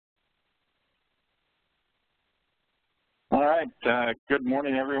right, good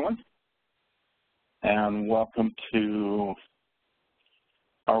morning, everyone, and welcome to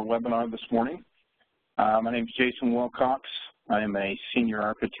our webinar this morning. My name is Jason Wilcox. I am a senior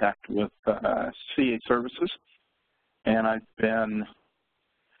architect with CA Services, and I've been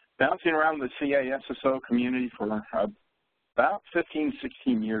bouncing around the CA SSO community for about 15,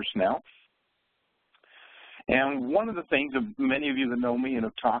 16 years now. And one of the things, many of you that know me and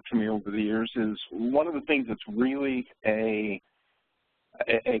have talked to me over the years, is one of the things that's really a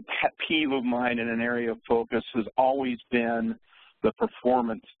pet peeve of mine and an area of focus has always been the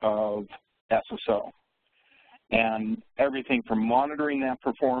performance of SSO. And everything from monitoring that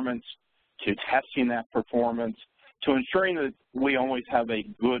performance to testing that performance to ensuring that we always have a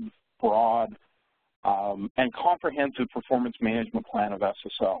good, broad, and comprehensive performance management plan of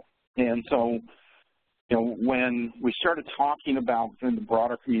SSO. And so, you know, when we started talking about in the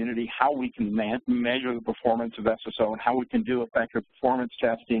broader community how we can measure the performance of SSO and how we can do effective performance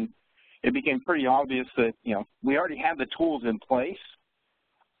testing, it became pretty obvious that, you know, we already had the tools in place,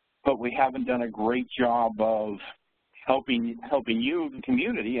 but we haven't done a great job of helping you, the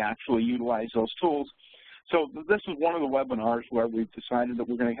community, actually utilize those tools. So this is one of the webinars where we've decided that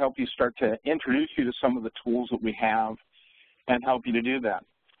we're going to help you start to introduce you to some of the tools that we have and help you to do that.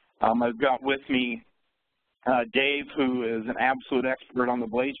 I've got with me Dave, who is an absolute expert on the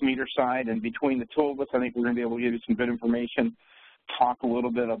BlazeMeter side, and between the two of us, I think we're going to be able to give you some good information, talk a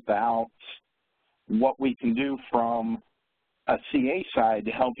little bit about what we can do from a CA side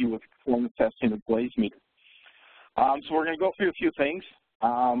to help you with performance testing of BlazeMeter. So we're going to go through a few things.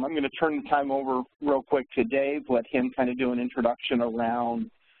 I'm going to turn the time over real quick to Dave, let him kind of do an introduction around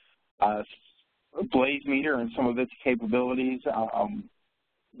BlazeMeter and some of its capabilities,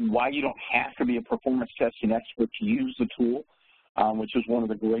 why you don't have to be a performance testing expert to use the tool, which is one of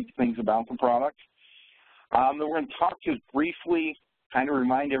the great things about the product. Then we're going to talk just briefly, kind of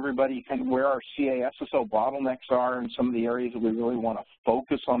remind everybody kind of where our CA SSO bottlenecks are and some of the areas that we really want to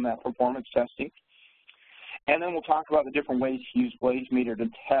focus on that performance testing. And then we'll talk about the different ways to use BlazeMeter to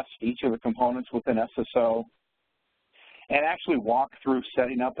test each of the components within SSO and actually walk through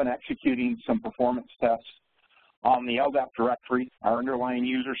setting up and executing some performance tests on the LDAP directory, our underlying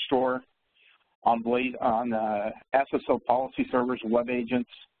user store, on SSO policy servers, web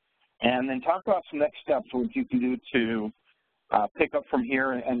agents, and then talk about some next steps, what you can do to pick up from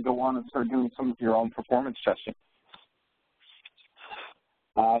here and go on and start doing some of your own performance testing.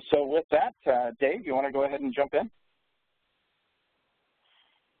 So with that, Dave, you want to go ahead and jump in?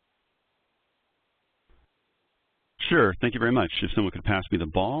 Sure. Thank you very much. If someone could pass me the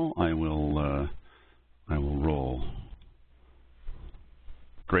ball, I will roll.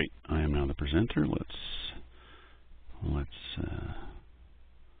 Great. I am now the presenter. Let's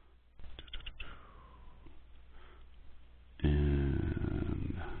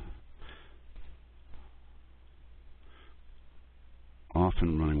and off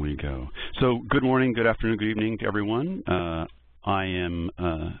and running we go. So good morning, good afternoon, good evening to everyone. I am,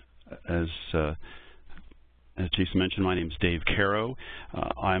 as Jason mentioned, my name is Dave Karow.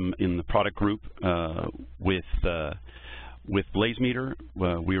 I'm in the product group with BlazeMeter.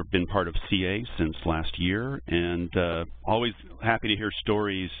 We have been part of CA since last year, and always happy to hear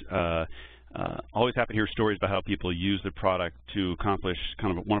stories. About how people use the product to accomplish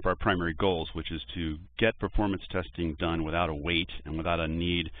kind of one of our primary goals, which is to get performance testing done without a wait and without a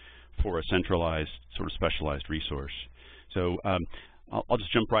need for a centralized, sort of specialized resource. So I'll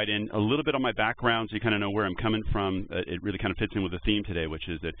just jump right in. A little bit on my background so you kind of know where I'm coming from. It really kind of fits in with the theme today, which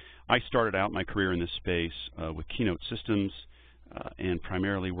is that I started out my career in this space with Keynote Systems and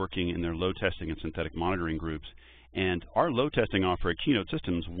primarily working in their load testing and synthetic monitoring groups. And our load testing offer at Keynote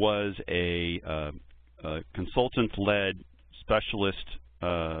Systems was a consultant-led specialist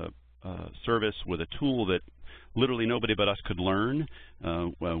service with a tool that literally nobody but us could learn.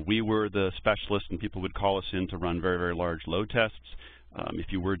 We were the specialists, and people would call us in to run very, very large load tests.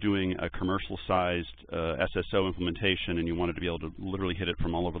 If you were doing a commercial-sized SSO implementation and you wanted to be able to literally hit it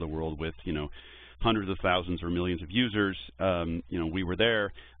from all over the world with, you know, hundreds of thousands or millions of users, you know, we were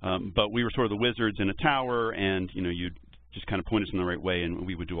there, but we were sort of the wizards in a tower, and, you know, you'd just kind of point us in the right way and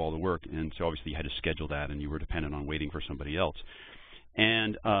we would do all the work, and so obviously you had to schedule that and you were dependent on waiting for somebody else.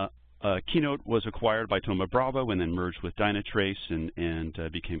 And Keynote was acquired by Thoma Bravo and then merged with Dynatrace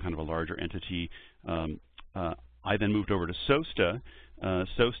and became kind of a larger entity. I then moved over to SOSTA.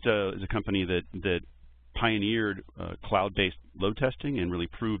 SOSTA is a company that pioneered cloud-based load testing and really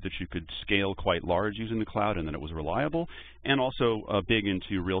proved that you could scale quite large using the cloud and that it was reliable, and also big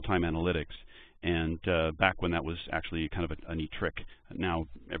into real-time analytics. and back when that was actually kind of a neat trick. Now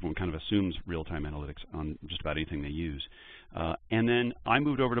everyone kind of assumes real-time analytics on just about anything they use. And then I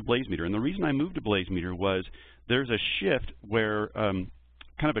moved over to BlazeMeter, and the reason I moved to BlazeMeter was there's a shift where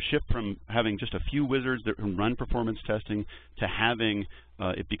kind of a shift from having just a few wizards that can run performance testing to having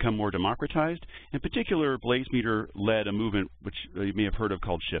it become more democratized. In particular, BlazeMeter led a movement which you may have heard of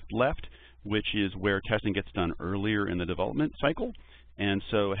called Shift Left, which is where testing gets done earlier in the development cycle. And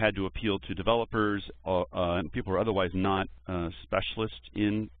so it had to appeal to developers and people who are otherwise not specialists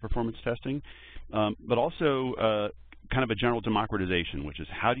in performance testing, but also kind of a general democratization, which is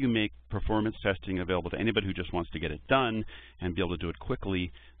how do you make performance testing available to anybody who just wants to get it done and be able to do it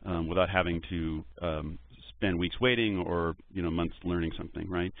quickly without having to spend weeks waiting or months learning something,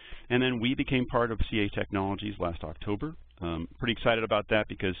 right? And then we became part of CA Technologies last October. Pretty excited about that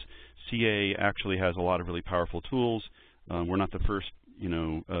because CA actually has a lot of really powerful tools. We're not the first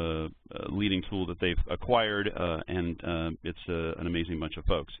leading tool that they've acquired, and it's an amazing bunch of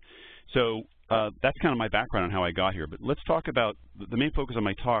folks. So that's kind of my background on how I got here. But let's talk about the main focus of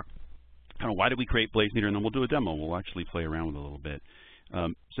my talk, kind of why did we create BlazeMeter, and then we'll do a demo. We'll actually play around with it a little bit.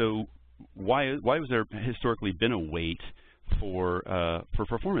 So why was there historically been a wait for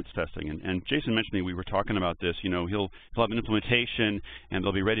performance testing? And Jason mentioned that we were talking about this. He'll have an implementation, and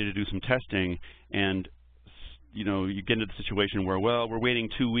they'll be ready to do some testing, and you get into the situation where, well, we're waiting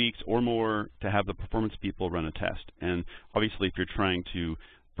 2 weeks or more to have the performance people run a test. And obviously, if you're trying to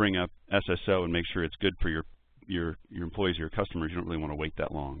bring up SSO and make sure it's good for your employees, your customers, you don't really want to wait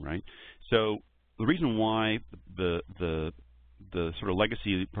that long, right? So the reason why the sort of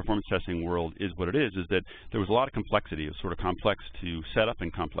legacy performance testing world is what it is that there was a lot of complexity. It was sort of complex to set up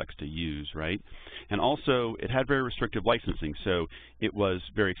and complex to use, right? And also, it had very restrictive licensing. So it was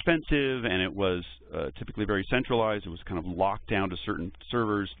very expensive, and it was typically very centralized. It was kind of locked down to certain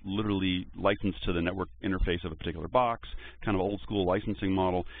servers, literally licensed to the network interface of a particular box, kind of old school licensing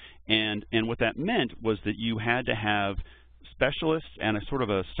model. And what that meant was that you had to have specialists and a sort of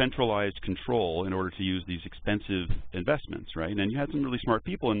a centralized control in order to use these expensive investments, right? And you had some really smart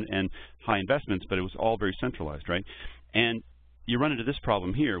people and high investments, but it was all very centralized, right? And you run into this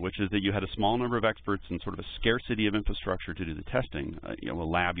problem here, which is that you had a small number of experts and sort of a scarcity of infrastructure to do the testing, a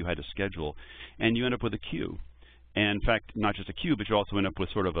lab you had to schedule, and you end up with a queue. And in fact, not just a queue, but you also end up with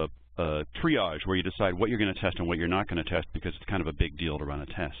sort of a triage where you decide what you're going to test and what you're not going to test because it's kind of a big deal to run a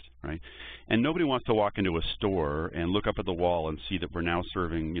test, right? And nobody wants to walk into a store and look up at the wall and see that we're now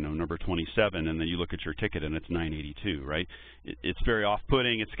serving, number 27, and then you look at your ticket and it's 982, right? It's very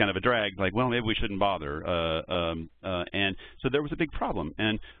off-putting. It's kind of a drag, like, well, maybe we shouldn't bother. And so there was a big problem.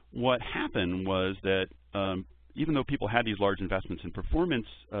 And what happened was that even though people had these large investments in performance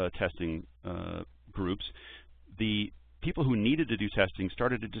testing groups, the people who needed to do testing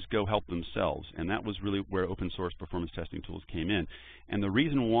started to just go help themselves, and that was really where open source performance testing tools came in. And the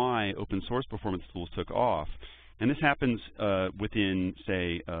reason why open source performance tools took off, and this happens within,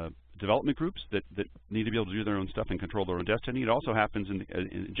 say, development groups that need to be able to do their own stuff and control their own destiny. It also happens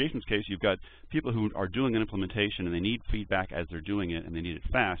in Jason's case, you've got people who are doing an implementation and they need feedback as they're doing it and they need it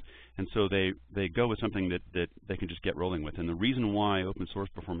fast, and so they go with something that they can just get rolling with. And the reason why open source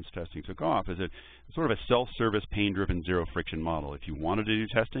performance testing took off is it's sort of a self-service, pain-driven, zero-friction model. If you wanted to do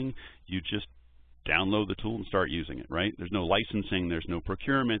testing, you just download the tool and start using it, right? There's no licensing, there's no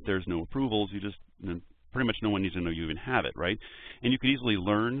procurement, there's no approvals. You just pretty much no one needs to know you even have it, right? And you could easily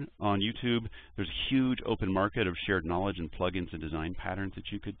learn on YouTube. There's a huge open market of shared knowledge and plugins and design patterns that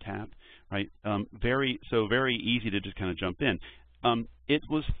you could tap, right? Very easy to just kind of jump in. It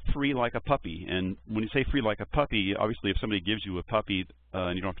was free like a puppy, and when you say free like a puppy, obviously if somebody gives you a puppy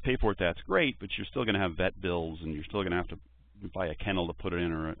and you don't have to pay for it, that's great, but you're still going to have vet bills, and you're still going to have to buy a kennel to put it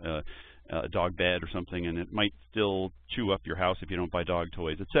in, or a dog bed or something, and it might still chew up your house if you don't buy dog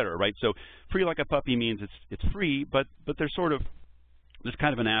toys, etc. Right? So free like a puppy means it's free, but there's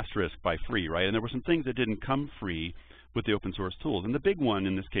kind of an asterisk by free, right? And there were some things that didn't come free with the open source tools, and the big one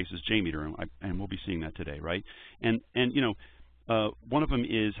in this case is JMeter, and we'll be seeing that today, right? And one of them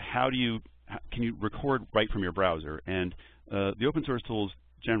is can you record right from your browser? And the open source tools,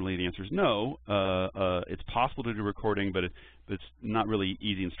 generally the answer is no. It's possible to do recording, but it's not really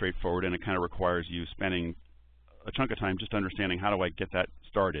easy and straightforward, and it kind of requires you spending a chunk of time just understanding how do I get that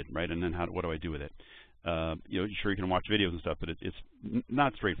started, right? And then what do I do with it? Sure, you can watch videos and stuff, but it's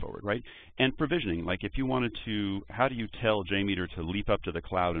not straightforward, right? And provisioning, like if you wanted to, how do you tell JMeter to leap up to the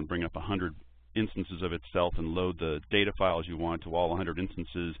cloud and bring up 100 instances of itself and load the data files you want to all 100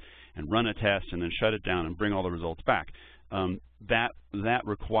 instances and run a test and then shut it down and bring all the results back? That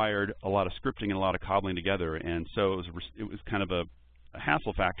required a lot of scripting and a lot of cobbling together, and so it was kind of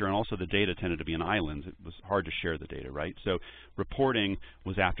hassle factor, and also the data tended to be in islands. It was hard to share the data, right? So reporting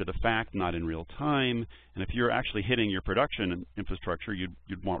was after the fact, not in real time. And if you're actually hitting your production infrastructure, you'd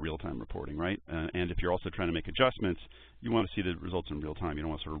want real-time reporting, right? And if you're also trying to make adjustments, you want to see the results in real time. You don't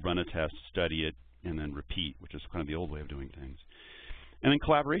want to sort of run a test, study it, and then repeat, which is kind of the old way of doing things. And then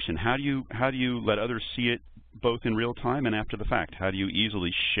collaboration. How do you let others see it both in real time and after the fact? How do you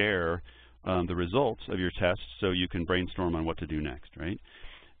easily share the results of your tests so you can brainstorm on what to do next, right?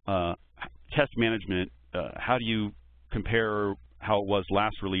 Test management, how do you compare how it was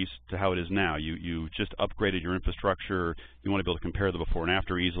last release to how it is now? You just upgraded your infrastructure. You want to be able to compare the before and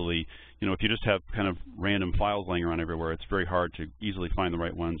after easily. You know, if you just have kind of random files laying around everywhere, it's very hard to easily find the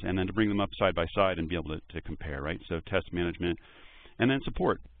right ones and then to bring them up side by side and be able to compare, right? So test management. And then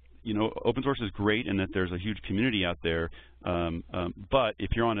support. You know, open source is great in that there's a huge community out there, but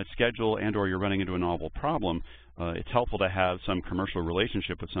if you're on a schedule and or you're running into a novel problem, it's helpful to have some commercial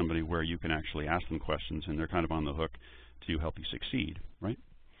relationship with somebody where you can actually ask them questions and they're kind of on the hook to help you succeed, right?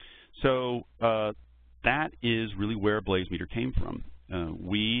 So that is really where BlazeMeter came from.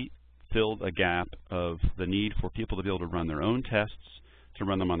 We filled a gap of the need for people to be able to run their own tests, to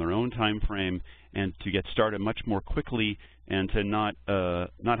run them on their own time frame, and to get started much more quickly and to not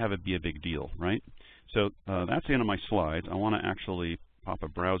have it be a big deal, right? So that's the end of my slides. I want to actually pop a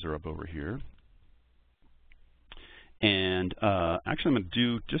browser up over here. And actually I'm going to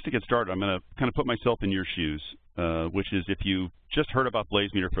do, just to get started, I'm going to kind of put myself in your shoes, which is if you just heard about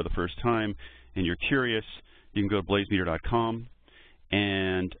BlazeMeter for the first time and you're curious, you can go to blazemeter.com,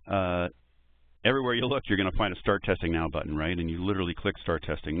 and everywhere you look, you're going to find a Start Testing Now button, right? And you literally click Start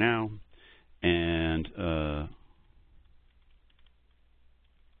Testing Now, and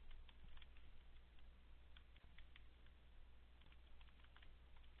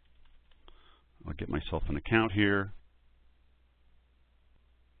I'll get myself an account here.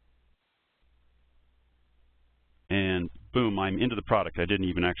 And boom, I'm into the product. I didn't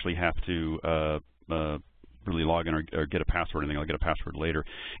even actually have to really log in or get a password or anything. I'll get a password later.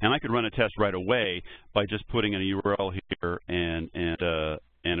 And I could run a test right away by just putting in a URL here, and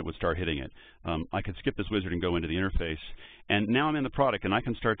it would start hitting it. I could skip this wizard and go into the interface. And now I'm in the product, and I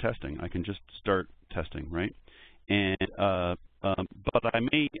can start testing. I can just start testing, right? And but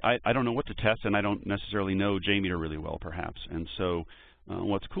I don't know what to test, and I don't necessarily know JMeter really well, perhaps. And so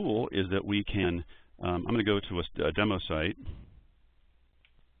what's cool is that we can, I'm going to go to a demo site.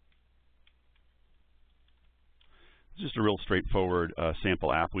 It's just a real straightforward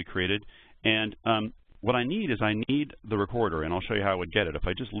sample app we created. And what I need is I need the recorder, and I'll show you how I would get it. If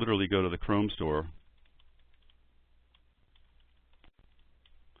I just literally go to the Chrome store,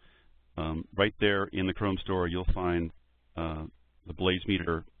 right there in the Chrome store, you'll find the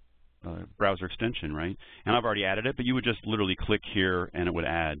BlazeMeter browser extension, right? And I've already added it, but you would just literally click here, and it would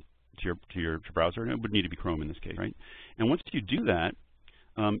add to your browser, and it would need to be Chrome in this case, right? And once you do that,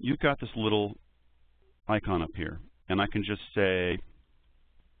 you've got this little icon up here, and I can just say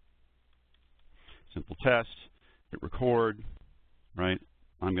simple test, hit record, right?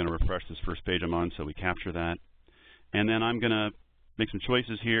 I'm going to refresh this first page I'm on so we capture that. And then I'm going to make some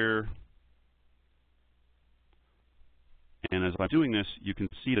choices here. And as I'm doing this, you can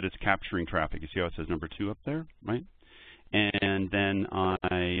see that it's capturing traffic. You see how it says number 2 up there, right? And then I'll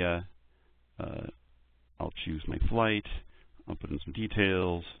choose my flight. I'll put in some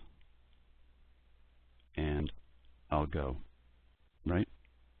details, and I'll go, right?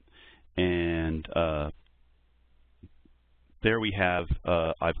 And there we have,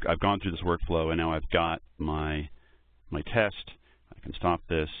 I've gone through this workflow, and now I've got my test. I can stop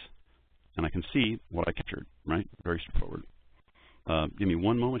this, and I can see what I captured, right? Very straightforward. Give me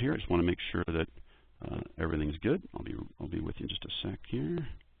one moment here. I just want to make sure that everything's good. I'll be with you in just a sec here.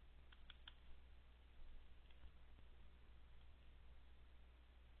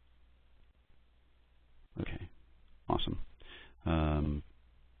 Okay, awesome. I'm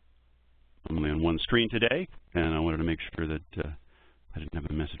only on one screen today, and I wanted to make sure that I didn't have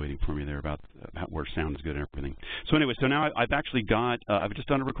a message waiting for me there about where sound is good and everything. So anyway, so now I've actually got, I've just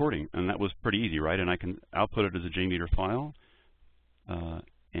done a recording, and that was pretty easy, right? And I can output it as a JMeter file,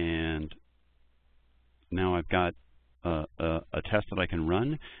 and now I've got a test that I can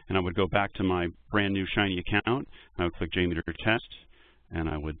run, and I would go back to my brand new shiny account, and I would click JMeter test, and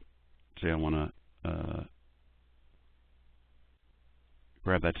I would say I want to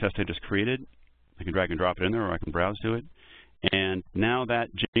grab that test I just created. I can drag and drop it in there, or I can browse to it. And now that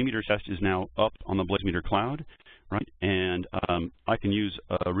JMeter test is now up on the BlazeMeter cloud, right? And I can use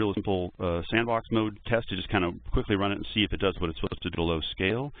a real simple sandbox mode test to just kind of quickly run it and see if it does what it's supposed to do at a low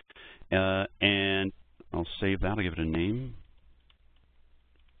scale. And I'll save that. I'll give it a name.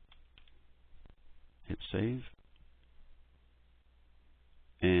 hit save,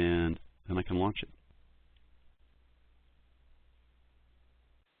 and then I can launch it.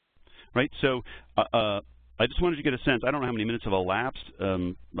 Right, so I just wanted to get a sense. I don't know how many minutes have elapsed,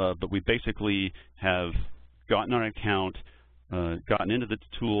 but we basically have gotten our account, gotten into the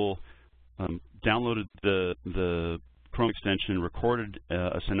tool, downloaded the Chrome extension, recorded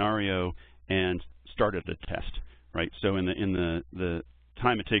a scenario, and started a test. Right, so in the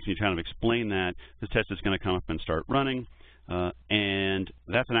time it takes me to kind of explain that, this test is going to come up and start running, and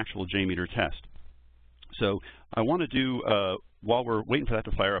that's an actual JMeter test. So I want to do, while we're waiting for that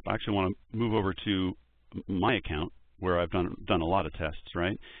to fire up, I actually want to move over to my account where I've done a lot of tests,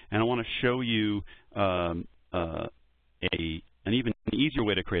 right? And I want to show you an even easier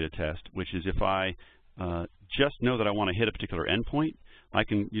way to create a test, which is if I just know that I want to hit a particular endpoint, I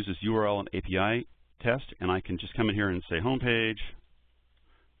can use this URL and API test, and I can just come in here and say home page,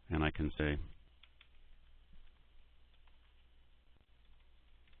 and I can say,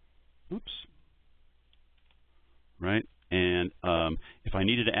 oops, right? And if I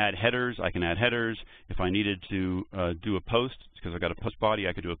needed to add headers, I can add headers. If I needed to do a post, because I've got a post body,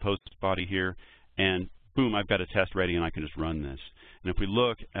 I could do a post body here, and boom, I've got a test ready, and I can just run this. And if we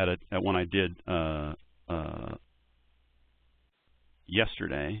look at one I did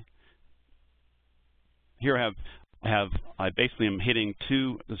yesterday, here I basically am hitting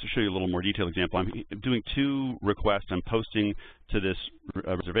two. This will show you a little more detailed example. I'm doing two requests. I'm posting to this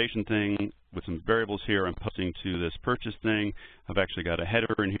reservation thing with some variables here. I'm posting to this purchase thing. I've actually got a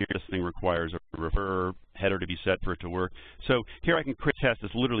header in here. This thing requires a refer header to be set for it to work. So here I can create a test.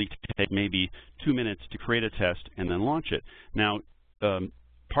 This literally take maybe 2 minutes to create a test and then launch it. Now,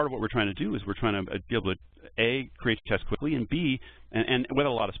 part of what we're trying to do is we're trying to be able to A, create a test quickly, and B, and with a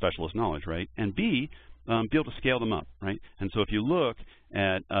lot of specialist knowledge, right? And B, be able to scale them up, right? And so if you look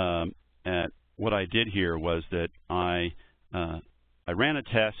at what I did here was that I ran a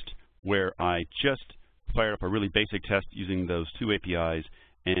test where I just fired up a really basic test using those two APIs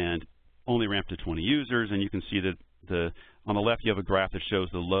and only ramped to 20 users. And you can see that on the left you have a graph that shows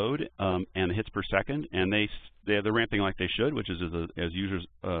the load and the hits per second, and they're ramping like they should, which is as users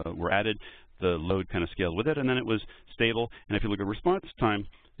were added, the load kind of scaled with it, and then it was stable. And if you look at response time,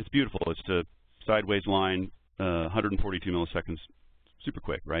 it's beautiful. It's a sideways line, 142 milliseconds, super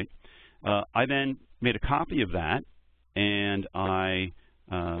quick, right? I then made a copy of that, and I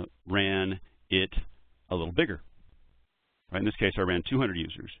ran it a little bigger. Right? In this case, I ran 200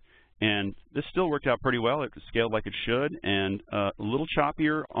 users. And this still worked out pretty well. It scaled like it should, and a little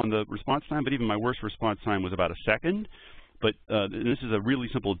choppier on the response time, but even my worst response time was about a second. But this is a really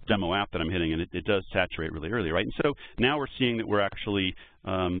simple demo app that I'm hitting, and it does saturate really early, right? And so now we're seeing that we're actually,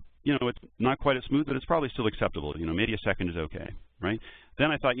 you know, it's not quite as smooth, but it's probably still acceptable. You know, maybe a second is okay, right? Then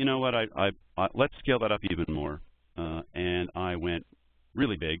I thought, you know what, let's scale that up even more. And I went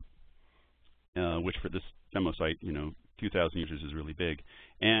really big, which for this demo site, you know, 2,000 users is really big.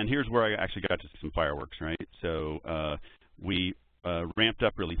 And here's where I actually got to see some fireworks, right? So we ramped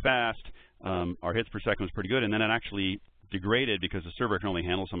up really fast. Our hits per second was pretty good, and then it actually degraded because the server can only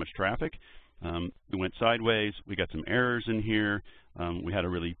handle so much traffic. We went sideways. We got some errors in here. We had a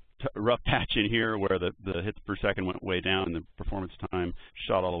really rough patch in here where the hits per second went way down and the performance time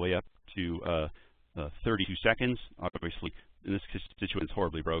shot all the way up to 32 seconds. Obviously, in this situation, it's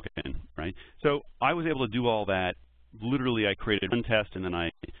horribly broken, right? So I was able to do all that. Literally, I created one test, and then I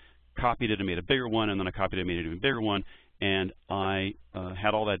copied it and made a bigger one, and then I copied it and made an even bigger one, and I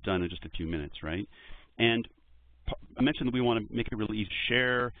had all that done in just a few minutes, right? And I mentioned that we want to make it really easy to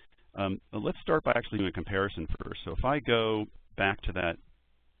share. Let's start by actually doing a comparison first. So if I go back to that,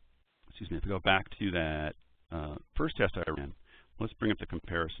 if I go back to that first test I ran, let's bring up the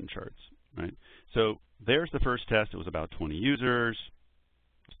comparison charts, right? So there's the first test. It was about 20 users.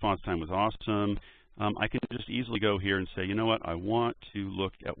 Response time was awesome. I can just easily go here and say, you know what, I want to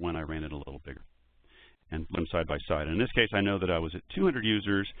look at when I ran it a little bigger and put them side by side. And in this case, I know that I was at 200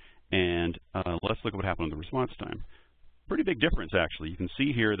 users, and let's look at what happened with the response time. Pretty big difference, actually. You can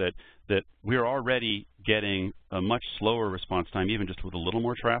see here that we're already getting a much slower response time, even just with a little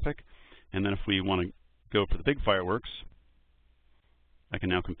more traffic. And then if we want to go for the big fireworks, I can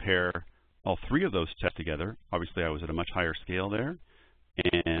now compare all three of those tests together. Obviously, I was at a much higher scale there.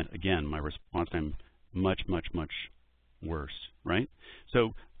 And again, my response time much, much, much worse, right?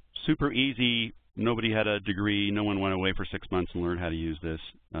 So super easy. Nobody had a degree. No one went away for 6 months and learned how to use this.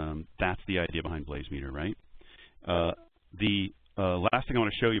 That's the idea behind BlazeMeter, right? The last thing I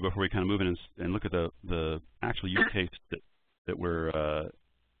want to show you before we kind of move in and look at the actual use case that we're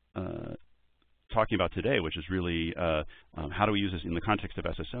talking about today, which is really how do we use this in the context of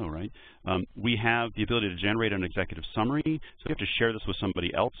SSO, right? We have the ability to generate an executive summary. So you have to share this with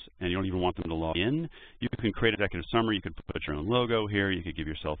somebody else, and you don't even want them to log in. You can create an executive summary. You could put your own logo here. You could give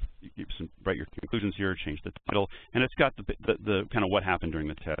yourself, write your conclusions here, change the title, and it's got the kind of what happened during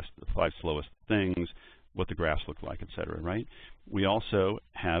the test, the 5 slowest things, what the graphs look like, et cetera, right? We also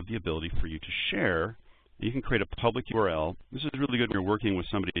have the ability for you to share. You can create a public URL. This is really good when you're working with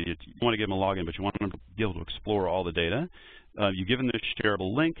somebody. You want to give them a login, but you want them to be able to explore all the data. You give them this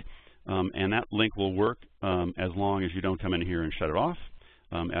shareable link, and that link will work as long as you don't come in here and shut it off.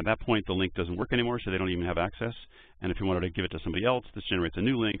 At that point, the link doesn't work anymore, so they don't even have access. And if you wanted to give it to somebody else, this generates a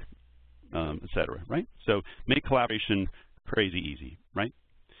new link, et cetera, right? So make collaboration crazy easy, right?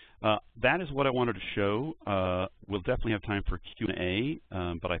 That is what I wanted to show. We'll definitely have time for Q&A,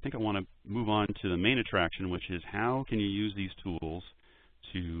 but I think I want to move on to the main attraction, which is how can you use these tools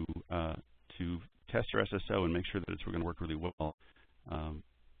to test your SSO and make sure that it's going to work really well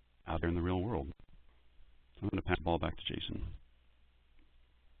out there in the real world. I'm going to pass the ball back to Jason.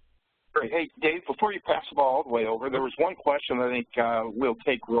 Great. Hey, Dave, before you pass the ball all the way over, there was one question I think we'll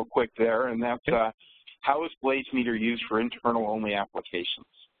take real quick there, and that's how is BlazeMeter used for internal-only applications?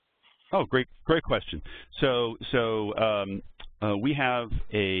 Oh, great question. So we have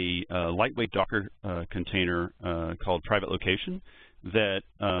a lightweight Docker container called Private Location that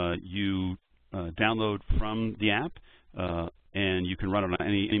you download from the app, and you can run it on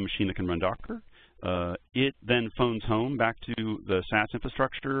any machine that can run Docker. It then phones home back to the SaaS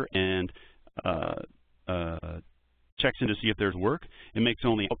infrastructure and checks in to see if there's work. It makes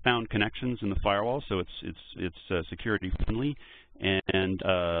only outbound connections in the firewall, so it's security friendly. And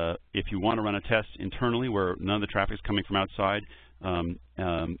if you want to run a test internally where none of the traffic is coming from outside,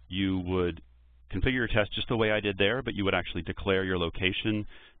 you would configure your test just the way I did there, but you would actually declare your location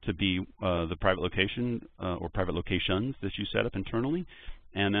to be the private location or private locations that you set up internally,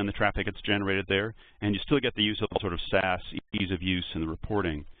 and then the traffic gets generated there, and you still get the use of sort of SaaS ease of use in the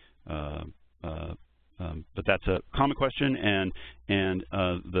reporting. But that's a common question, and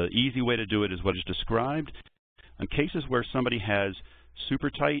the easy way to do it is what is described. In cases where somebody has super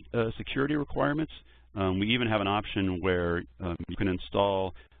tight security requirements, we even have an option where you can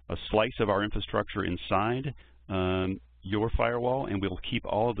install a slice of our infrastructure inside your firewall, and we'll keep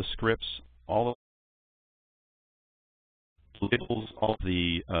all of the scripts, all of the labels, all of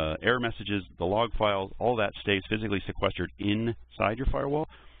the error messages, the log files, all that stays physically sequestered inside your firewall,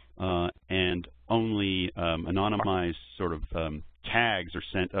 and only anonymized sort of tags are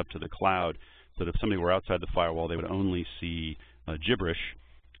sent up to the cloud, so that if somebody were outside the firewall, they would only see gibberish,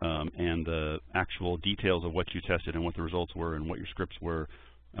 and the actual details of what you tested and what the results were and what your scripts were,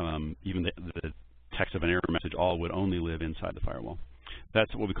 even the text of an error message, all would only live inside the firewall.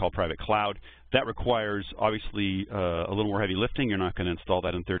 That's what we call private cloud. That requires, obviously, a little more heavy lifting. You're not going to install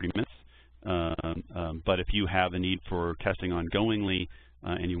that in 30 minutes. But if you have a need for testing ongoingly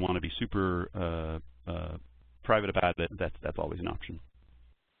and you want to be super private about it, that's always an option.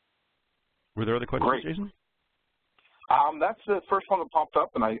 Were there other questions, Great. Jason? That's the first one that popped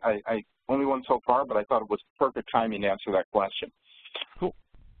up, and I only one so far, but I thought it was perfect timing to answer that question. Cool.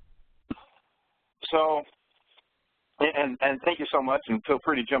 So, and thank you so much, and feel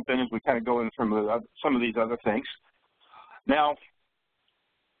free to jump in as we kind of go into some of these other things. Now,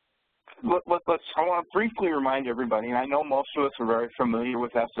 I want to briefly remind everybody, and I know most of us are very familiar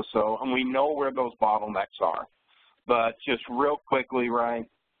with SSO, and we know where those bottlenecks are, but just real quickly, right?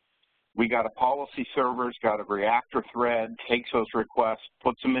 We got a policy server, it's got a reactor thread, takes those requests,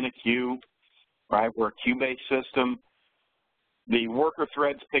 puts them in a queue, right? We're a queue-based system. The worker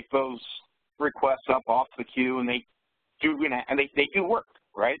threads pick those requests up off the queue, and they do work,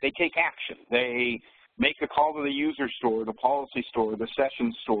 right? They take action. They make a call to the user store, the policy store, the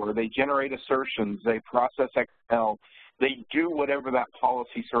session store. They generate assertions. They process XML. They do whatever that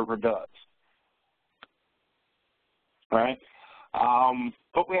policy server does, right?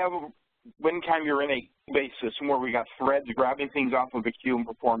 But we have anytime you're in a base system where we got threads grabbing things off of a queue and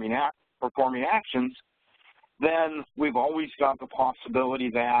performing actions, then we've always got the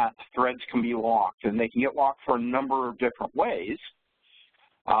possibility that threads can be locked, and they can get locked for a number of different ways.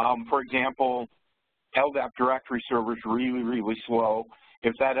 For example, LDAP directory server is really, really slow.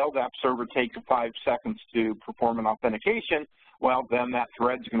 If that LDAP server takes 5 seconds to perform an authentication, well, then that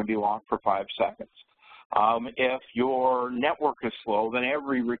thread's going to be locked for 5 seconds. If your network is slow, then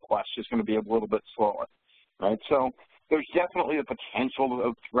every request is going to be a little bit slower, right? So there's definitely the potential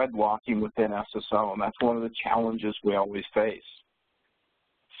of thread locking within SSO, and that's one of the challenges we always face.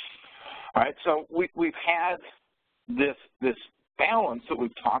 All right, so we've had this balance that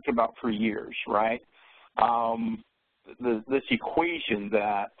we've talked about for years, right? This equation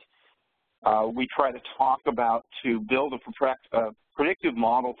that we try to talk about to build a predictive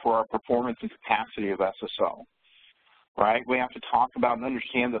model for our performance and capacity of SSO, right? We have to talk about and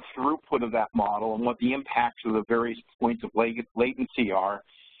understand the throughput of that model and what the impacts of the various points of latency are,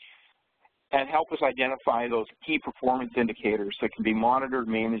 and help us identify those key performance indicators that can be monitored,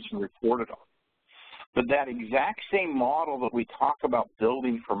 managed, and reported on. But that exact same model that we talk about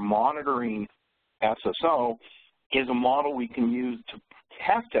building for monitoring SSO is a model we can use to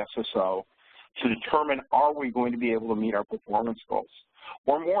test SSO to determine, are we going to be able to meet our performance goals?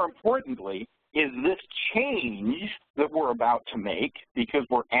 Or more importantly, is this change that we're about to make, because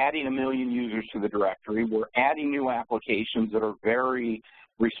we're adding 1 million users to the directory, we're adding new applications that are very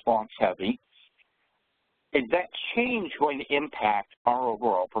response heavy, is that change going to impact our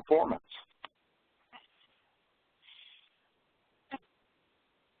overall performance?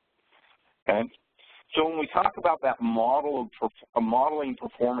 Okay. So when we talk about that model of modeling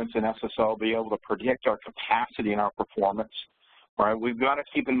performance in SSO, be able to predict our capacity and our performance, all right, we've got to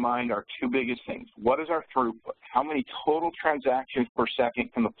keep in mind our two biggest things. What is our throughput? How many total transactions per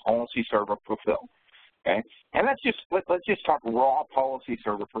second can the policy server fulfill? Okay, and let's just talk raw policy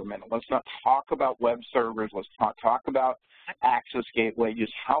server for a minute. Let's not talk about web servers. Let's not talk about access gateway.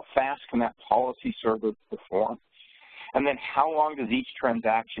 Just how fast can that policy server perform? And then how long does each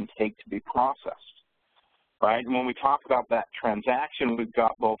transaction take to be processed? Right, and when we talk about that transaction, we've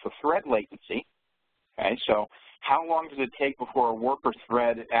got both a thread latency. Okay, so how long does it take before a worker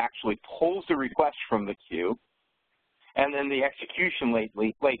thread actually pulls the request from the queue? And then the execution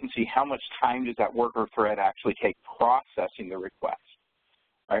latency, how much time does that worker thread actually take processing the request?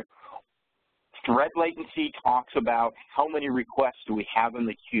 Right? Thread latency talks about how many requests do we have in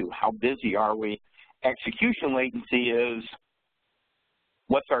the queue, how busy are we. Execution latency is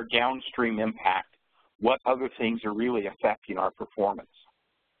what's our downstream impact, what other things are really affecting our performance.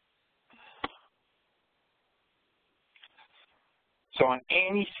 So on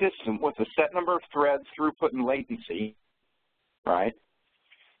any system with a set number of threads, throughput, and latency, right,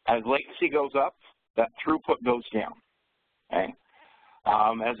 as latency goes up, that throughput goes down. Okay?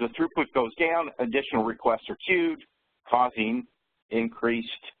 As the throughput goes down, additional requests are queued, causing increased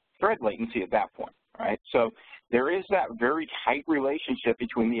thread latency at that point. Right? So there is that very tight relationship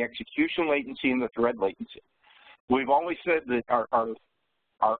between the execution latency and the thread latency. We've always said that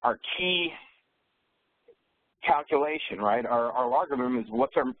our key calculation, right, our logarithm is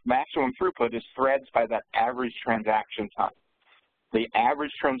what's our maximum throughput is threads by that average transaction time. The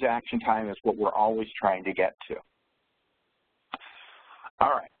average transaction time is what we're always trying to get to.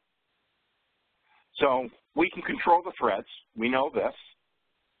 All right. So we can control the threads. We know this,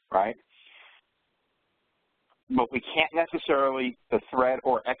 right? But we can't necessarily the thread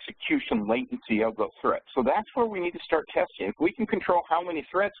or execution latency of those threads. So that's where we need to start testing. If we can control how many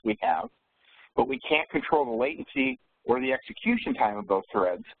threads we have, but we can't control the latency or the execution time of those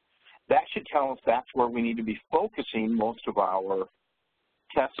threads, that should tell us that's where we need to be focusing most of our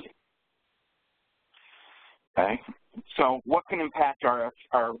testing. Okay, so what can impact our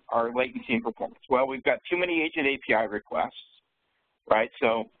latency and performance? Well, we've got too many agent API requests, right?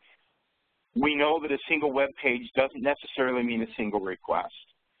 So we know that a single web page doesn't necessarily mean a single request.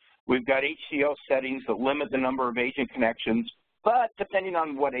 We've got HCO settings that limit the number of agent connections, but depending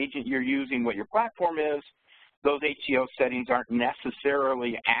on what agent you're using, what your platform is, those HCO settings aren't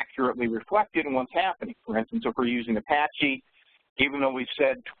necessarily accurately reflected in what's happening. For instance, if we're using Apache, even though we've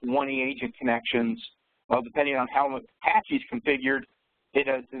said 20 agent connections, well, depending on how Apache's configured, it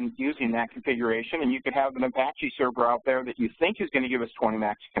isn't using that configuration, and you could have an Apache server out there that you think is going to give us 20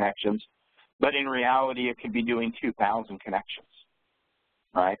 max connections, but in reality, it could be doing 2,000 connections,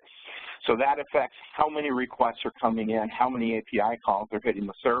 right? So that affects how many requests are coming in, how many API calls are hitting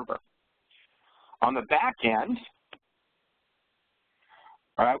the server. On the back end,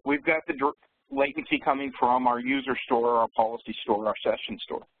 all right, we've got the latency coming from our user store, our policy store, our session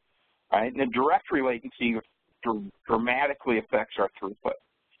store, right? And the directory latency dramatically affects our throughput.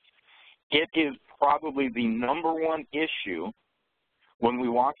 It is probably the #1 issue when we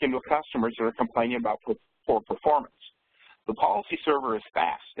walk into customers that are complaining about poor performance. The policy server is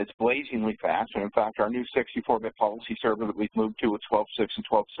fast. It's blazingly fast. And in fact, our new 64-bit policy server that we've moved to with 12.6 and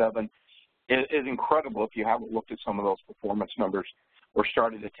 12.7 is incredible if you haven't looked at some of those performance numbers or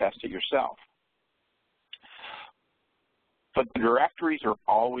started to test it yourself. But the directories are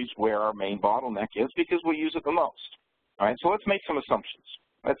always where our main bottleneck is because we use it the most. All right, so let's make some assumptions.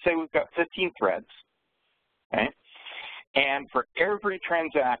 Let's say we've got 15 threads, okay? And for every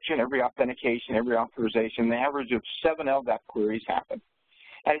transaction, every authentication, every authorization, the average of 7 LDAP queries happen.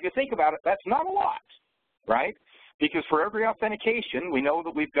 And if you think about it, that's not a lot, right? Because for every authentication, we know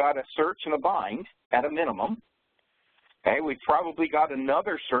that we've got a search and a bind at a minimum. Okay, we've probably got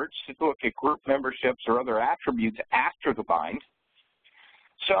another search to look at group memberships or other attributes after the bind.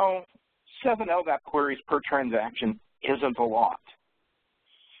 So 7 LDAP queries per transaction isn't a lot.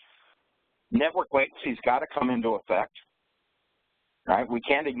 Network latency's got to come into effect, right? We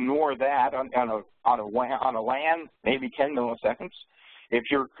can't ignore that on a LAN, maybe 10 milliseconds. If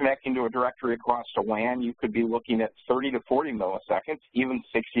you're connecting to a directory across a WAN, you could be looking at 30 to 40 milliseconds, even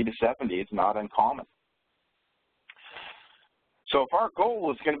 60 to 70 is not uncommon. So if our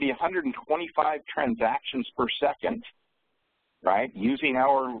goal is going to be 125 transactions per second, right, using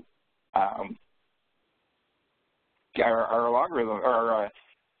our logarithm, our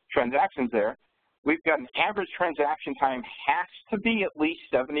transactions there, we've got an average transaction time has to be at least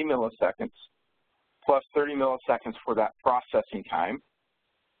 70 milliseconds plus 30 milliseconds for that processing time,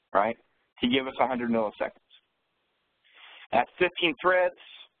 right, to give us 100 milliseconds. At 15 threads,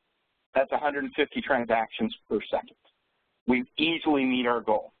 that's 150 transactions per second. We easily meet our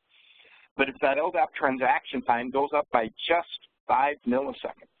goal. But if that LDAP transaction time goes up by just 5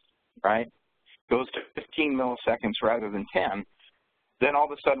 milliseconds, right, goes to 15 milliseconds rather than 10, then all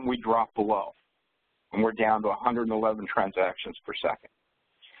of a sudden we drop below, and we're down to 111 transactions per second.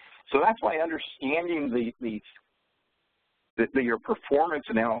 So that's why understanding your performance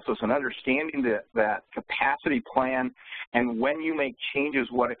analysis and understanding that capacity plan and when you make changes,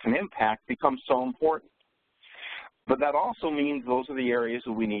 what it can impact becomes so important. But that also means those are the areas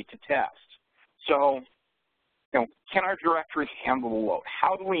that we need to test. So, can our directory handle the load?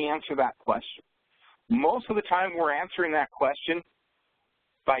 How do we answer that question? Most of the time we're answering that question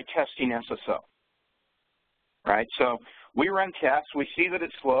by testing SSO, right? So we run tests, we see that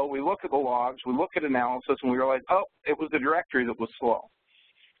it's slow, we look at the logs, we look at analysis, and we realize, oh, it was the directory that was slow.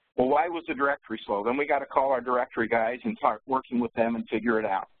 Well, why was the directory slow? Then we got to call our directory guys and start working with them and figure it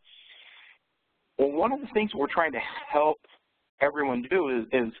out. Well, one of the things we're trying to help everyone do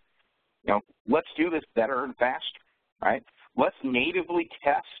is let's do this better and faster, right? Let's natively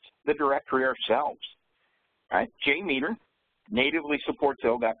test the directory ourselves, right? JMeter natively supports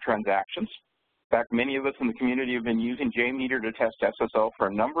LDAP transactions. In fact, many of us in the community have been using JMeter to test SSO for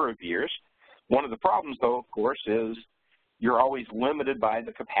a number of years. One of the problems, though, of course, is you're always limited by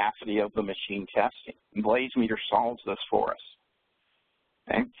the capacity of the machine testing. And BlazeMeter solves this for us.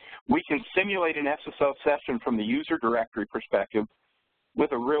 Okay? We can simulate an SSO session from the user directory perspective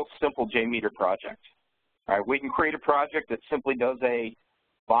with a real simple JMeter project. All right, we can create a project that simply does a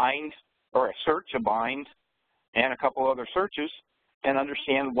bind or a search, a bind, and a couple other searches, and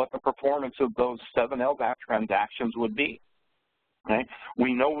understand what the performance of those 7 LDAP transactions would be. Okay?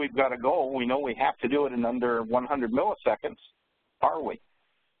 We know we've got a goal. We know we have to do it in under 100 milliseconds. Are we?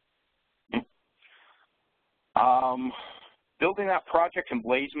 Okay. Building that project in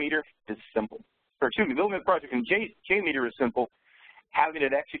BlazeMeter is simple. Or excuse me, building a project in JMeter is simple. Having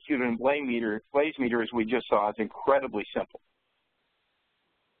it executed in BlazeMeter, as we just saw, is incredibly simple.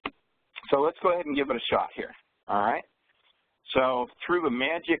 So let's go ahead and give it a shot here. All right. So through the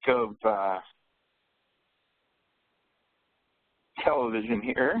magic of television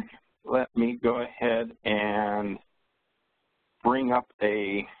here, let me go ahead and bring up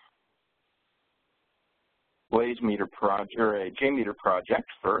a BlazeMeter project or a JMeter project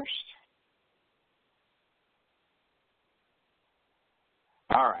first.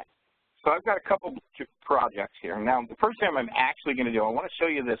 All right. So I've got a couple projects here. Now, the first thing I'm actually going to do, I want to show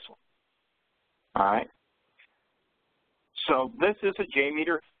you this one. All right. So this is a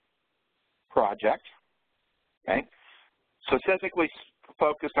JMeter project, okay, specifically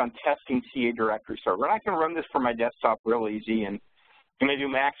focused on testing CA directory server. And I can run this from my desktop real easy, and I'm going to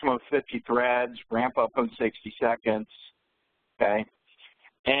do maximum of 50 threads, ramp up in 60 seconds, okay,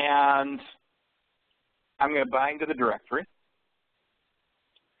 and I'm going to bind to the directory.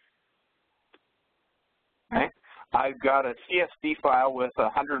 Okay. I've got a CSV file with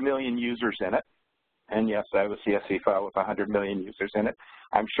 100 million users in it. And yes, I have a CSV file with 100 million users in it.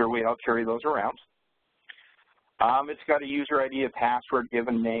 I'm sure we all carry those around. It's got a user ID, a password,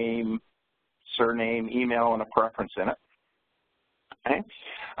 given name, surname, email, and a preference in it. Okay.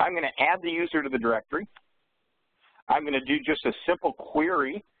 I'm going to add the user to the directory. I'm going to do just a simple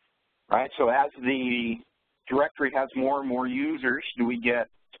query, right? So as the directory has more and more users, do we get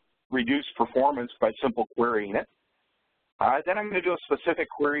reduced performance by simple querying it? Then I'm going to do a specific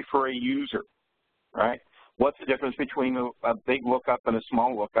query for a user. Right? What's the difference between a big lookup and a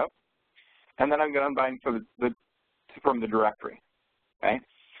small lookup? And then I'm going to unbind for the from the directory. Okay,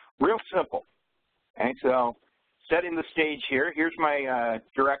 real simple. Okay, so setting the stage here. Here's my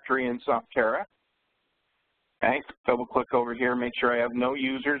directory in Softera. Okay, double click over here, make sure I have no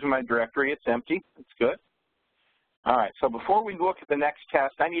users in my directory. It's empty. That's good. All right, so before we look at the next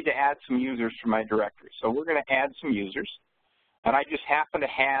test, I need to add some users to my directory. So we're going to add some users, and I just happen to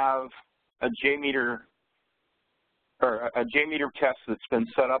have a JMeter or a JMeter test that's been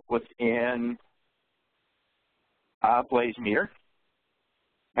set up within BlazeMeter.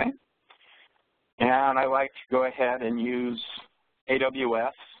 Okay, and I like to go ahead and use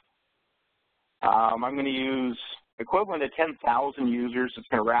AWS. I'm going to use equivalent to 10,000 users. It's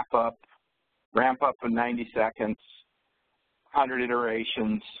going to ramp up in 90 seconds, 100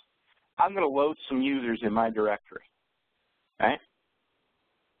 iterations. I'm going to load some users in my directory. Okay.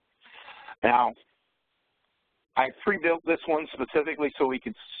 Now, I pre-built this one specifically so we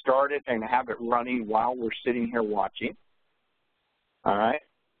could start it and have it running while we're sitting here watching. All right.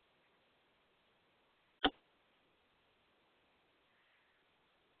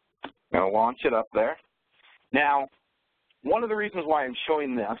 Going to launch it up there. Now, one of the reasons why I'm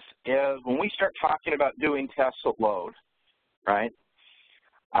showing this is when we start talking about doing tests at load, right?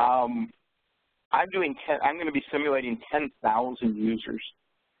 I'm going to be simulating 10,000 users.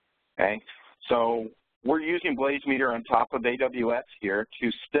 Okay, so we're using BlazeMeter on top of AWS here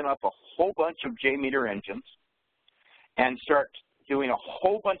to spin up a whole bunch of JMeter engines and start doing a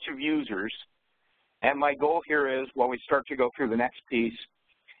whole bunch of users. And my goal here is, while we start to go through the next piece,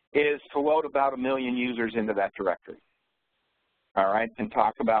 is to load about 1 million users into that directory. All right, and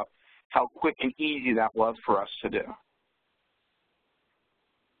talk about how quick and easy that was for us to do.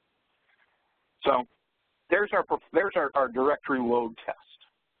 So there's our directory load test.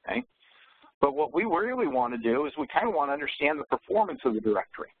 Okay, but what we really want to do is we kind of want to understand the performance of the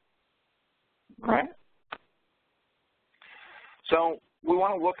directory. All right. So we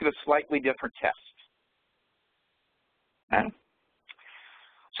want to look at a slightly different test. Okay.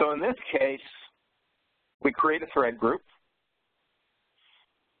 So in this case, we create a thread group.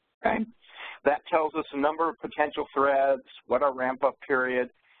 Okay. That tells us the number of potential threads, what our ramp-up period.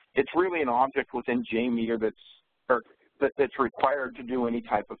 It's really an object within JMeter that's required to do any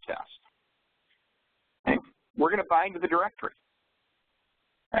type of test. Okay. We're going to bind to the directory.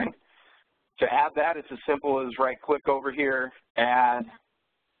 Okay. To add that, it's as simple as right-click over here, add.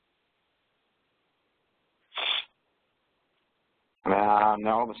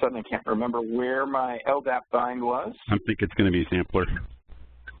 Now all of a sudden I can't remember where my LDAP bind was. I think it's going to be sampler.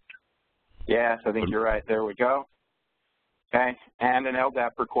 Yes, I think you're right. There we go. Okay, and an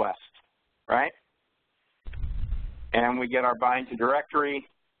LDAP request, right? And we get our bind to directory.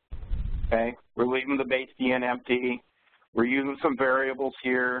 Okay, we're leaving the base DN empty. We're using some variables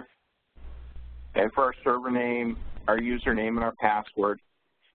here. Okay, for our server name, our username, and our password.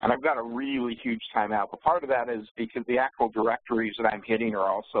 And I've got a really huge timeout. But part of that is because the actual directories that I'm hitting are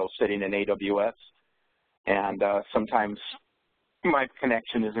also sitting in AWS. And sometimes my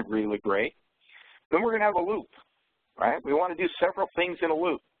connection isn't really great. Then we're going to have a loop, right? We want to do several things in a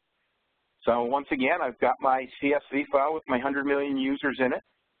loop. So once again, I've got my CSV file with my 100 million users in it.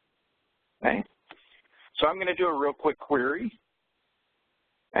 Okay. So I'm going to do a real quick query.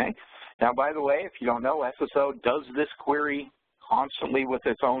 Okay. Now, by the way, if you don't know, SSO does this query constantly with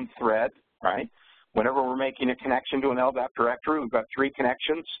its own thread, right? Whenever we're making a connection to an LDAP directory, we've got 3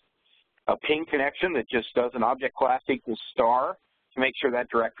 connections. A ping connection that just does an object class equals star to make sure that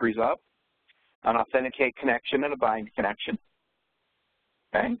directory's up. An authenticate connection and a bind connection.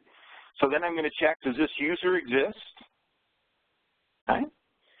 Okay? So then I'm going to check, does this user exist? Okay?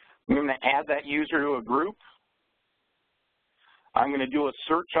 I'm going to add that user to a group. I'm going to do a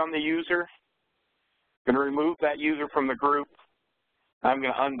search on the user. I'm going to remove that user from the group. I'm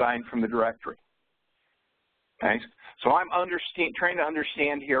going to unbind from the directory. Okay? So I'm trying to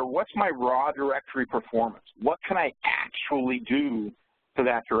understand here, what's my raw directory performance? What can I actually do to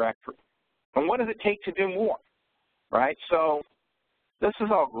that directory? And what does it take to do more? Right? So this is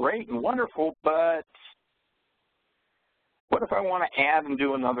all great and wonderful, but what if I want to add and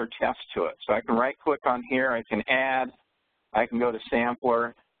do another test to it? So I can right-click on here. I can add. I can go to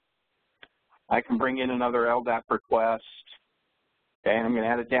sampler. I can bring in another LDAP request. Okay, and I'm going to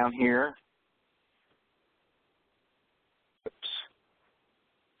add it down here. Oops.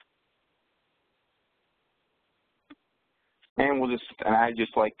 And I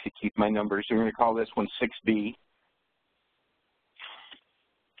just like to keep my numbers. We're going to call this one 6B.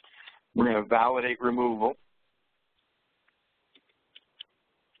 We're going to validate removal.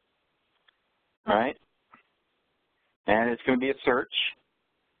 All right. And it's going to be a search.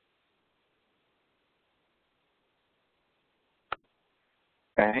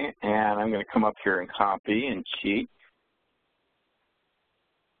 Okay, and I'm going to come up here and copy and cheat.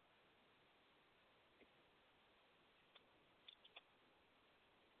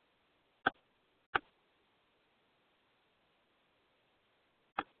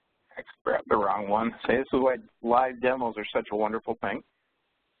 I grabbed the wrong one. See, this is why live demos are such a wonderful thing.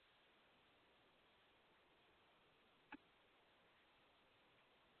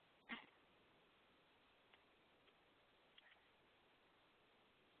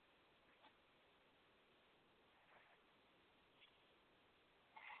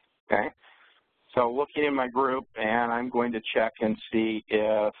 Okay, so looking in my group, and I'm going to check and see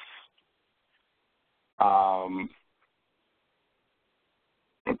if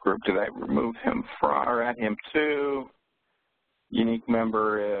what group did I remove him from, or add him to? Unique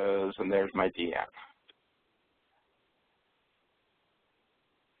member is, and there's my DM.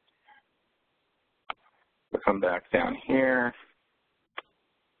 We'll come back down here.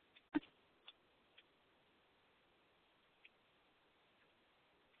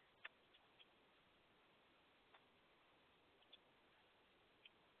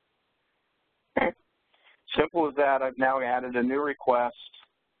 Okay. Simple as that. I've now added a new request.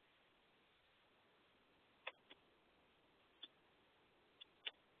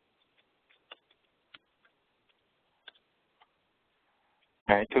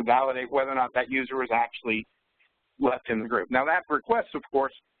 Okay, to validate whether or not that user was actually left in the group. Now that request, of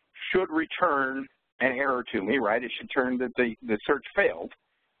course, should return an error to me, right? It should turn that the search failed,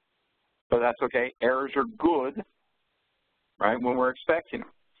 but that's okay. Errors are good, right, when we're expecting them.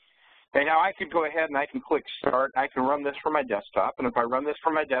 Okay, now I could go ahead and I can click start. I can run this from my desktop, and if I run this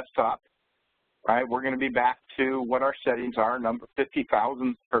from my desktop, right, we're going to be back to what our settings are, number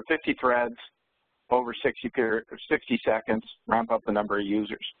 50,000 or 50 threads over 60 seconds, ramp up the number of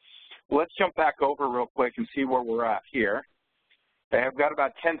users. Let's jump back over real quick and see where we're at here. Okay, I've got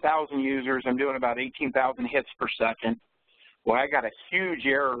about 10,000 users. I'm doing about 18,000 hits per second. Well, I got a huge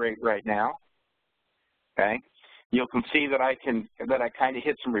error rate right now. Okay, you can see that I kind of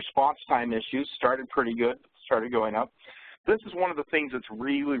hit some response time issues. Started pretty good, started going up. This is one of the things that's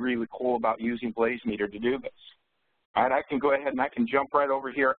really, really cool about using BlazeMeter to do this. All right, I can go ahead and I can jump right over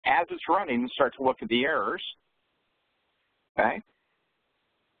here as it's running and start to look at the errors. Okay.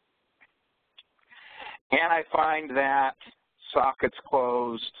 And I find that sockets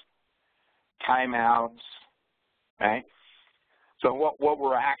closed, timeouts, okay? So what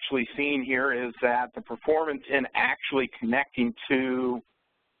we're actually seeing here is that the performance in actually connecting to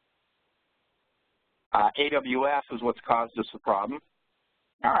AWS is what's caused us the problem.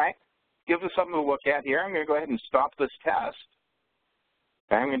 All right, gives us something to look at here. I'm going to go ahead and stop this test.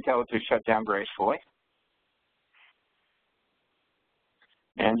 Okay, I'm going to tell it to shut down gracefully.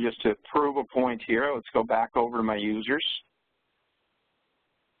 And just to prove a point here, let's go back over to my users.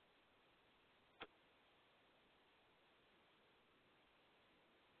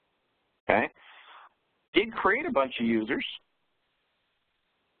 Okay, did create a bunch of users.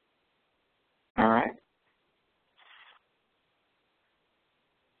 All right.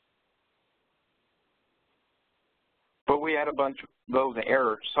 But we had a bunch of those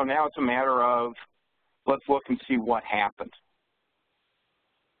errors. So now it's a matter of, let's look and see what happened.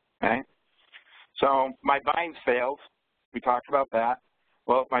 Okay, so my bind failed. We talked about that.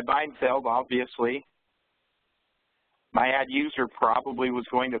 Well, if my bind failed, obviously, my add user probably was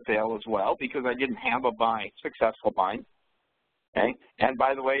going to fail as well because I didn't have a bind, successful bind. Okay, and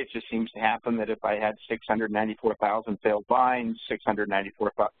by the way, it just seems to happen that if I had 694,000 failed binds,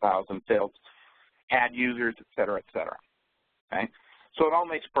 694,000 failed add users, et cetera, et cetera. Okay, so it all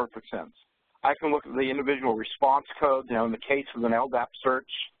makes perfect sense. I can look at the individual response codes. You know, in the case of an LDAP search,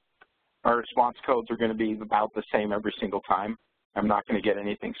 our response codes are going to be about the same every single time. I'm not going to get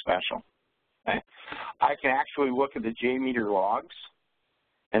anything special. Okay. I can actually look at the JMeter logs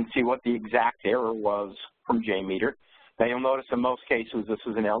and see what the exact error was from JMeter. Now you'll notice in most cases this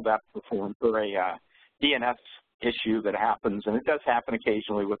is an LDAP performed or a DNS issue that happens, and it does happen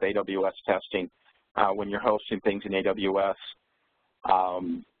occasionally with AWS testing when you're hosting things in AWS.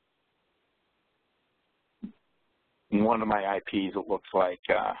 One of my IPs, it looks like,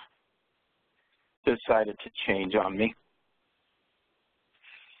 decided to change on me.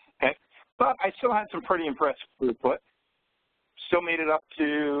 Okay, but I still had some pretty impressive throughput. Still made it up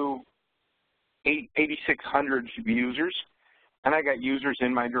to 8,600 users, and I got users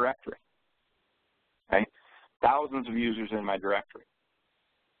in my directory. Okay, thousands of users in my directory.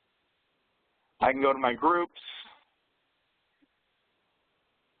 I can go to my groups,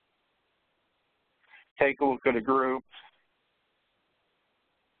 take a look at a group.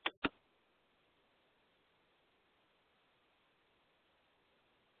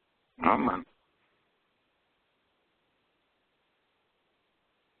 On.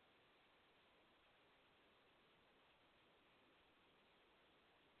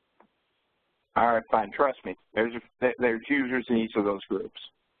 All right, fine. Trust me. There's users in each of those groups.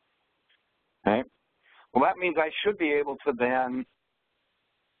 Okay. Well, that means I should be able to then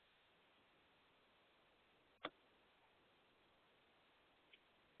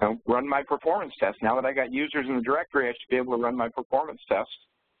run my performance test. Now that I got users in the directory, I should be able to run my performance test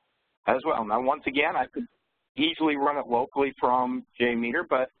as well. Now, once again, I could easily run it locally from JMeter,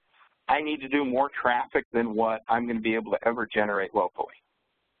 but I need to do more traffic than what I'm going to be able to ever generate locally.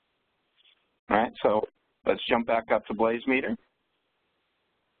 All right, so let's jump back up to BlazeMeter.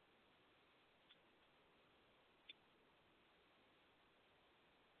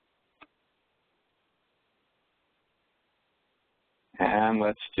 And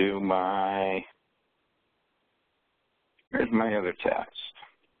let's do here's my other test.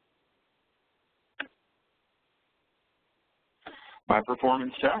 My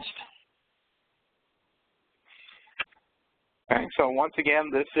performance test. Okay, so once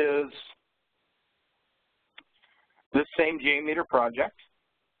again, this is this same JMeter project.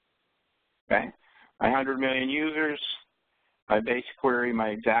 Okay, my 100 million users, my base query, my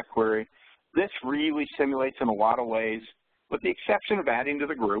exact query. This really simulates in a lot of ways, with the exception of adding to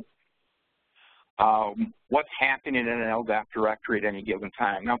the group, what's happening in an LDAP directory at any given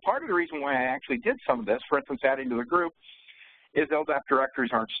time. Now, part of the reason why I actually did some of this, for instance, adding to the group, is LDAP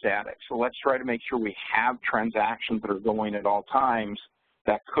directories aren't static. So let's try to make sure we have transactions that are going at all times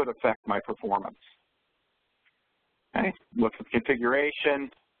that could affect my performance. Okay, look at configuration.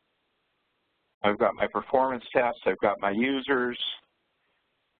 I've got my performance tests. I've got my users.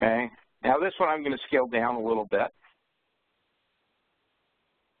 Okay, now this one I'm going to scale down a little bit.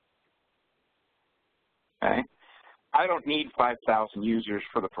 Okay, I don't need 5,000 users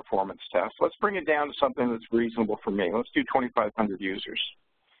for the performance test. Let's bring it down to something that's reasonable for me. Let's do 2,500 users.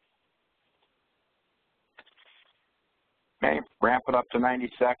 Okay, ramp it up to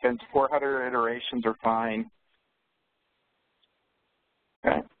 90 seconds. 400 iterations are fine.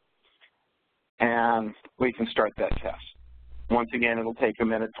 Okay, and we can start that test. Once again, it'll take a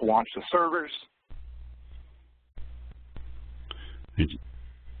minute to launch the servers.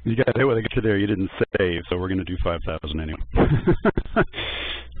 You got to hit when I get you there. You didn't save, so we're going to do 5,000 anyway.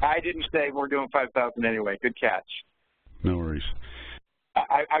 I didn't say we're doing 5,000 anyway. Good catch. No worries.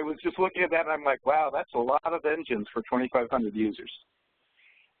 I was just looking at that, and I'm like, wow, that's a lot of engines for 2,500 users.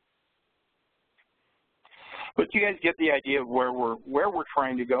 But you guys get the idea of where we're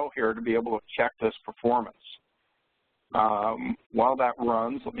trying to go here to be able to check this performance. While that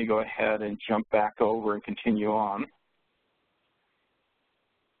runs, let me go ahead and jump back over and continue on.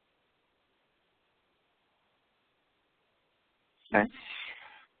 Okay.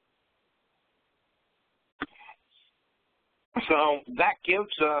 So that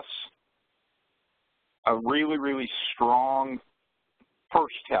gives us a really, really strong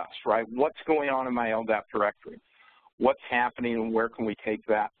first test, right? What's going on in my LDAP directory? What's happening and where can we take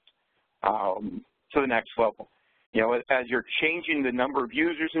that to the next level? You know, as you're changing the number of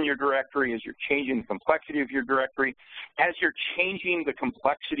users in your directory, as you're changing the complexity of your directory, as you're changing the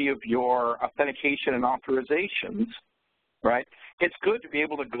complexity of your authentication and authorizations, right? It's good to be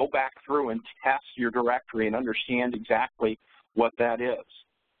able to go back through and test your directory and understand exactly what that is.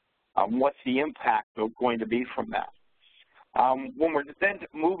 What's the impact going to be from that? When we're then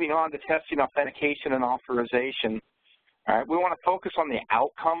moving on to testing authentication and authorization, all right, we want to focus on the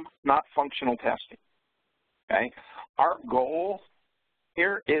outcome, not functional testing. Okay? Our goal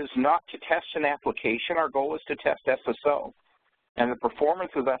here is not to test an application. Our goal is to test SSO and the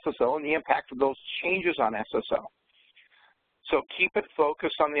performance of SSO and the impact of those changes on SSO. So keep it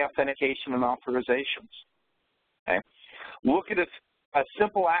focused on the authentication and authorizations. Okay? Look at a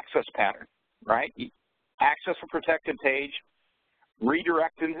simple access pattern, right? Access a protected page,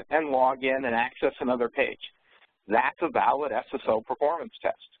 redirect and log in and access another page. That's a valid SSO performance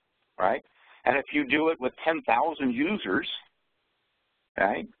test, right? And if you do it with 10,000 users,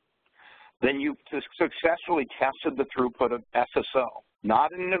 okay, then you've successfully tested the throughput of SSO,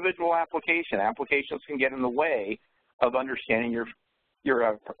 not an individual application. Applications can get in the way of understanding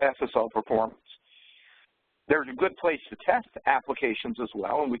your SSO performance. There's a good place to test applications as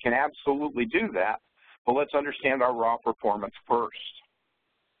well, and we can absolutely do that, but let's understand our raw performance first.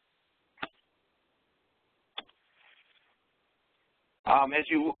 As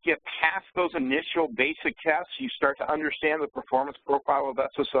you get past those initial basic tests, you start to understand the performance profile of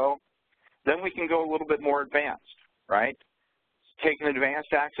SSO, then we can go a little bit more advanced, right? Take an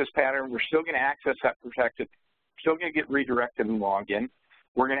advanced access pattern, we're still going to access that protected, still going to get redirected and log in,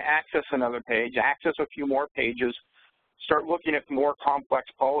 We're going to access another page, access a few more pages, start looking at more complex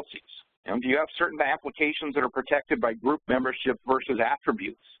policies. Do you have certain applications that are protected by group membership versus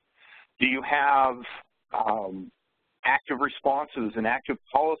attributes? Do you have active responses and active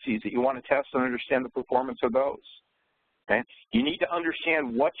policies that you want to test and understand the performance of those? Okay? You need to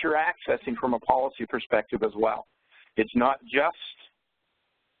understand what you're accessing from a policy perspective as well. It's not just,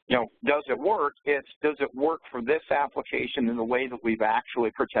 does it work? It's does it work for this application in the way that we've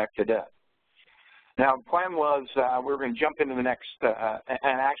actually protected it? Now, the plan was we were going to jump into the next and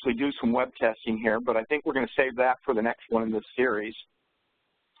actually do some web testing here, but I think we're going to save that for the next one in this series.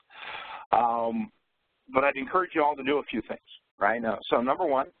 But I'd encourage you all to do a few things, right? So number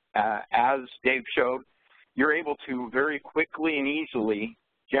one, as Dave showed, you're able to very quickly and easily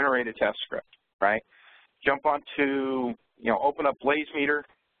generate a test script, right? Jump onto, open up BlazeMeter,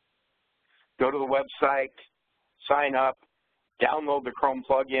 go to the website, sign up, download the Chrome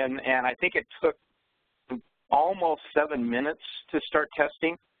plugin, and I think it took almost 7 minutes to start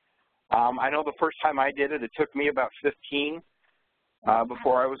testing. I know the first time I did it, it took me about 15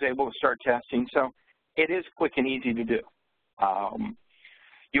 before I was able to start testing, so it is quick and easy to do.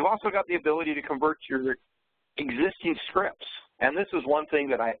 You've also got the ability to convert your existing scripts, and this is one thing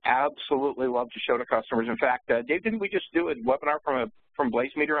that I absolutely love to show to customers. In fact, Dave, didn't we just do a webinar from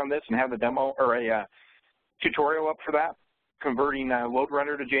BlazeMeter on this and have a demo or a tutorial up for that, converting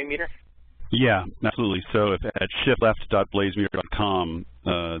LoadRunner to JMeter? Yeah, absolutely. So if at shiftleft.blazemeter.com,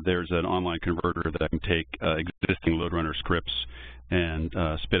 there's an online converter that can take existing LoadRunner scripts and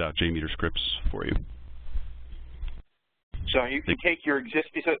spit out JMeter scripts for you. So you can take your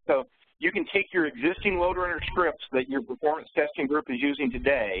existing LoadRunner scripts that your performance testing group is using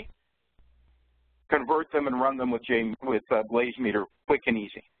today, convert them and run them with BlazeMeter quick and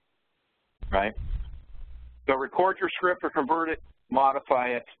easy, right? So record your script or convert it, modify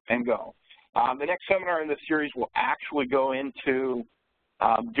it, and go. The next seminar in this series will actually go into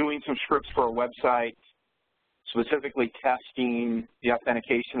doing some scripts for a website, specifically testing the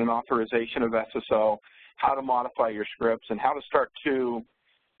authentication and authorization of SSO, how to modify your scripts, and how to start to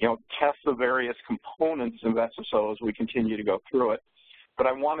test the various components of SSO as we continue to go through it. But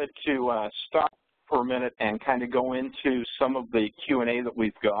I wanted to stop for a minute and kind of go into some of the Q&A that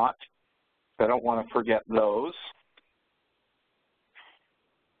we've got. I don't want to forget those.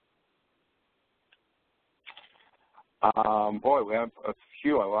 Boy, we have a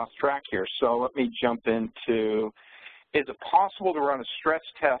few. I lost track here. So let me jump into, is it possible to run a stress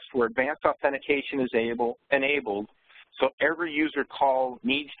test where advanced authentication is enabled so every user call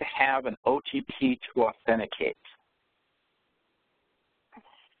needs to have an OTP to authenticate?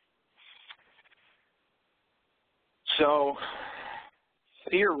 So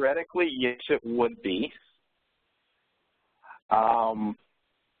theoretically, yes, it would be.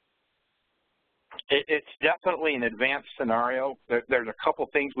 It's definitely an advanced scenario. There's a couple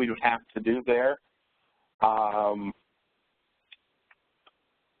things we would have to do there.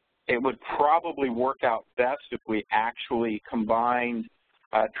 It would probably work out best if we actually combined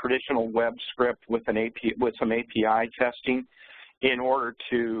traditional web script with some API testing in order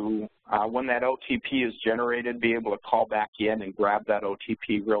to, when that OTP is generated, be able to call back in and grab that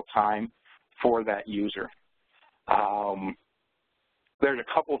OTP real time for that user. There's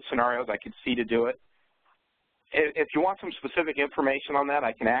a couple of scenarios I could see to do it. If you want some specific information on that,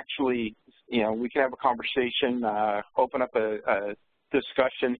 I can actually, we can have a conversation, open up a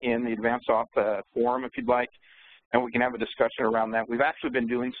discussion in the Advanced Auth forum if you'd like, and we can have a discussion around that. We've actually been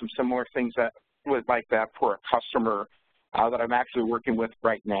doing some similar things like that for a customer that I'm actually working with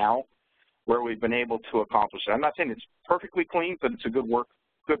right now, where we've been able to accomplish it. I'm not saying it's perfectly clean, but it's a good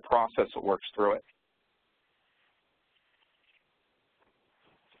process that works through it.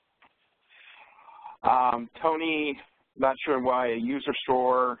 Tony, not sure why a user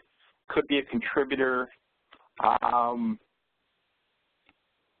store could be a contributor.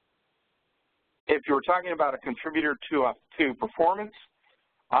 If you were talking about a contributor to performance,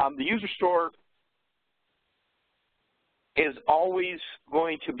 the user store is always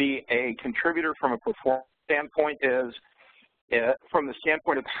going to be a contributor from a performance standpoint, from the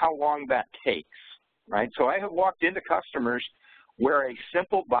standpoint of how long that takes, right? So I have walked into customers where a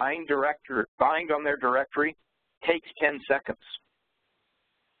simple bind on their directory takes 10 seconds.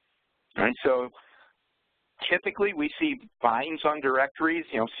 Right? So typically we see binds on directories,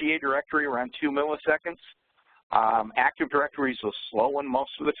 CA directory around 2 milliseconds. Active directories will slow one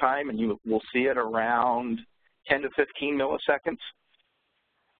most of the time, and you will see it around 10 to 15 milliseconds.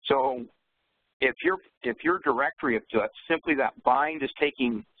 So if your directory, if simply that bind is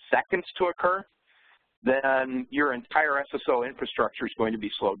taking seconds to occur, then your entire SSO infrastructure is going to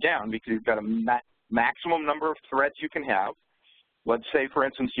be slowed down because you've got a maximum number of threads you can have. Let's say, for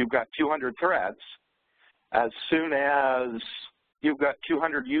instance, you've got 200 threads. As soon as you've got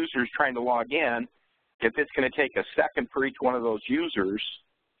 200 users trying to log in, if it's going to take a second for each one of those users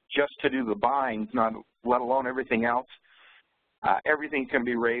just to do the binds, not let alone everything else, everything can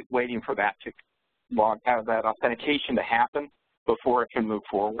be waiting for that to log out, that authentication to happen before it can move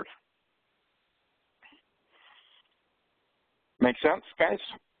forward. Make sense, guys?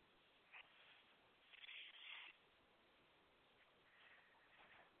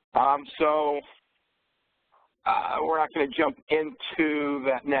 We're not going to jump into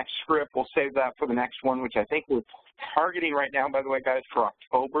that next script. We'll save that for the next one, which I think we're targeting right now, by the way, guys, for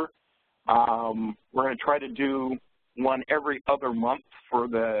October. We're going to try to do one every other month for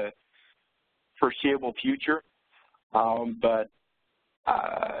the foreseeable future. But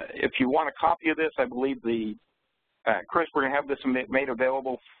if you want a copy of this, I believe Chris, we're going to have this made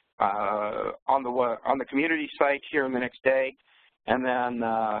available on the community site here in the next day. And then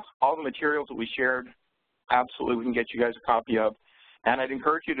all the materials that we shared, absolutely we can get you guys a copy of. And I'd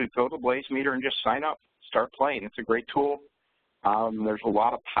encourage you to go to BlazeMeter and just sign up, start playing. It's a great tool. There's a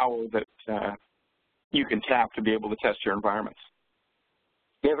lot of power that you can tap to be able to test your environments.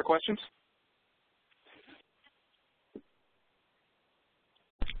 Any other questions?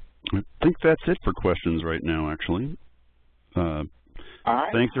 I think that's it for questions right now, actually. All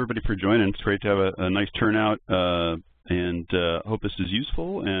right. Thanks, everybody, for joining. It's great to have a nice turnout, and hope this is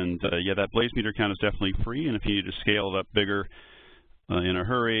useful. And, yeah, that BlazeMeter account is definitely free, and if you need to scale it up bigger in a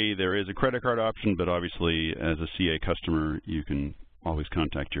hurry, there is a credit card option, but obviously, as a CA customer, you can always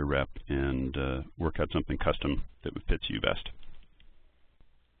contact your rep and work out something custom that fits you best.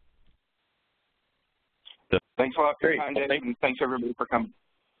 Thanks a lot for your time, David, and thanks, everybody, for coming.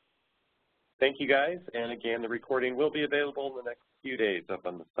 Thank you, guys. And again, the recording will be available in the next few days up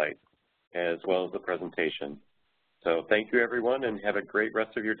on the site, as well as the presentation. So thank you, everyone, and have a great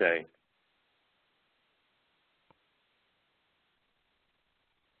rest of your day.